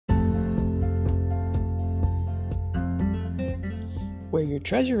Where your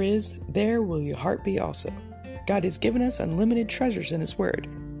treasure is, there will your heart be also. God has given us unlimited treasures in His Word.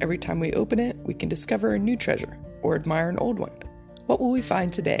 Every time we open it, we can discover a new treasure or admire an old one. What will we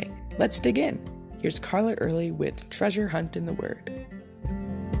find today? Let's dig in. Here's Carla Early with Treasure Hunt in the Word.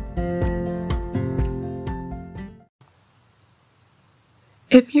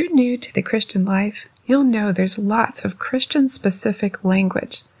 If you're new to the Christian life, you'll know there's lots of Christian-specific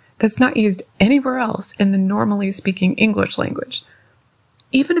language that's not used anywhere else in the normally speaking English language.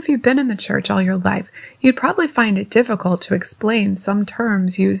 Even if you've been in the church all your life, you'd probably find it difficult to explain some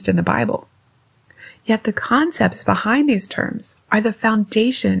terms used in the Bible. Yet the concepts behind these terms are the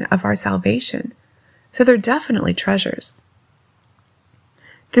foundation of our salvation, so they're definitely treasures.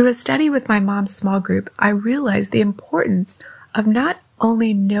 Through a study with my mom's small group, I realized the importance of not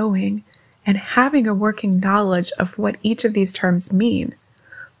only knowing and having a working knowledge of what each of these terms mean,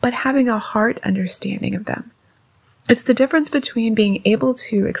 but having a heart understanding of them. It's the difference between being able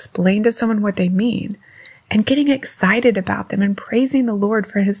to explain to someone what they mean and getting excited about them and praising the Lord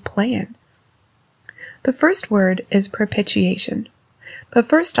for His plan. The first word is propitiation. But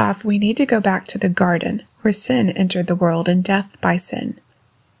first off, we need to go back to the garden where sin entered the world and death by sin.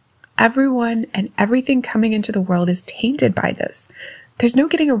 Everyone and everything coming into the world is tainted by this. There's no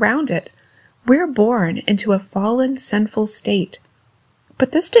getting around it. We're born into a fallen, sinful state.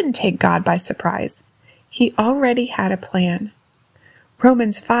 But this didn't take God by surprise. He already had a plan.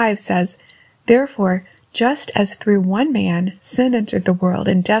 Romans 5 says, "Therefore, just as through one man sin entered the world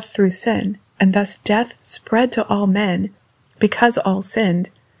and death through sin, and thus death spread to all men, because all sinned,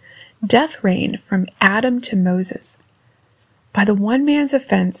 death reigned from Adam to Moses. By the one man's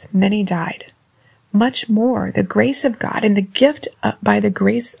offense many died. Much more, the grace of God and the gift by the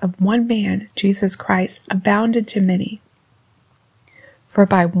grace of one man, Jesus Christ, abounded to many. For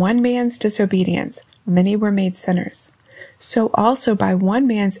by one man's disobedience many were made sinners. So also by one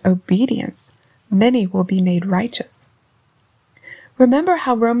man's obedience many will be made righteous." Remember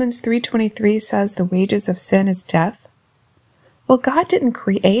how Romans 3:23 says the wages of sin is death? Well, God didn't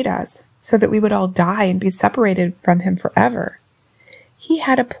create us so that we would all die and be separated from Him forever. He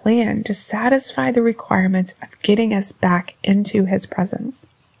had a plan to satisfy the requirements of getting us back into His presence.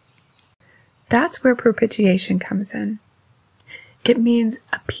 That's where propitiation comes in. It means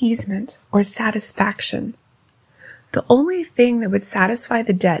appeasement or satisfaction. The only thing that would satisfy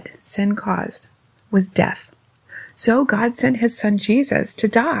the debt sin caused was death. So God sent His Son Jesus to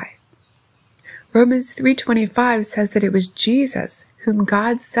die. Romans 3:25 says that it was Jesus whom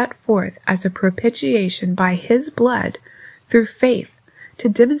God set forth as a propitiation by His blood through faith to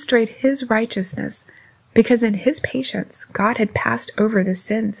demonstrate His righteousness, because in His patience God had passed over the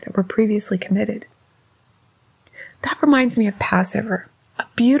sins that were previously committed. That reminds me of Passover, a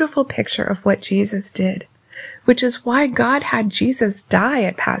beautiful picture of what Jesus did, which is why God had Jesus die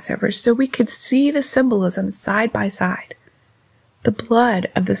at Passover, so we could see the symbolism side by side. The blood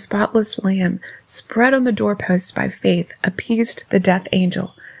of the spotless lamb spread on the doorposts by faith appeased the death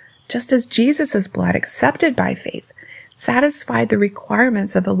angel, just as Jesus' blood, accepted by faith, satisfied the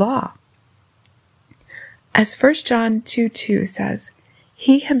requirements of the law. As 1 John 2:2 says,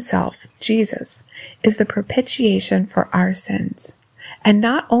 "He Himself, Jesus, is the propitiation for our sins, and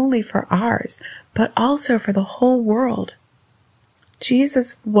not only for ours, but also for the whole world."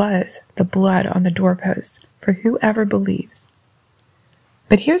 Jesus was the blood on the doorpost for whoever believes.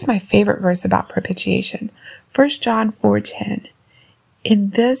 But here's my favorite verse about propitiation, 1 John 4:10. "In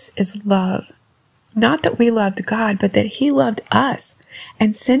this is love, not that we loved God, but that He loved us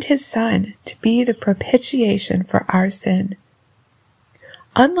and sent His Son to be the propitiation for our sin."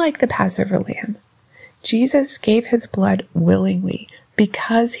 Unlike the Passover lamb, Jesus gave His blood willingly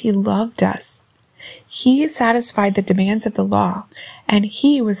because He loved us. He satisfied the demands of the law, and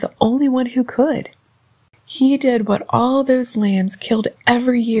He was the only one who could. He did what all those lambs killed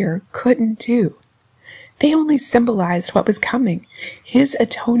every year couldn't do. They only symbolized what was coming, His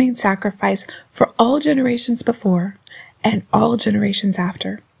atoning sacrifice for all generations before and all generations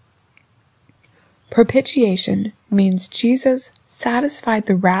after. Propitiation means Jesus satisfied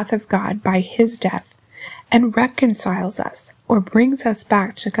the wrath of God by His death and reconciles us or brings us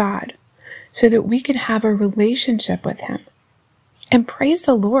back to God so that we can have a relationship with Him. And praise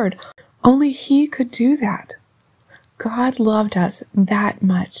the Lord, only He could do that. God loved us that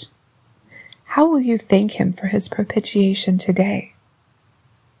much. How will you thank Him for His propitiation today?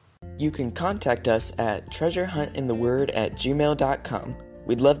 You can contact us at treasurehuntintheword@gmail.com.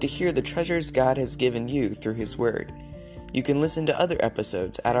 We'd love to hear the treasures God has given you through His Word. You can listen to other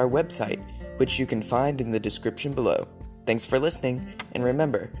episodes at our website, which you can find in the description below. Thanks for listening, and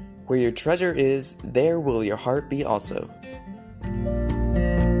remember, where your treasure is, there will your heart be also.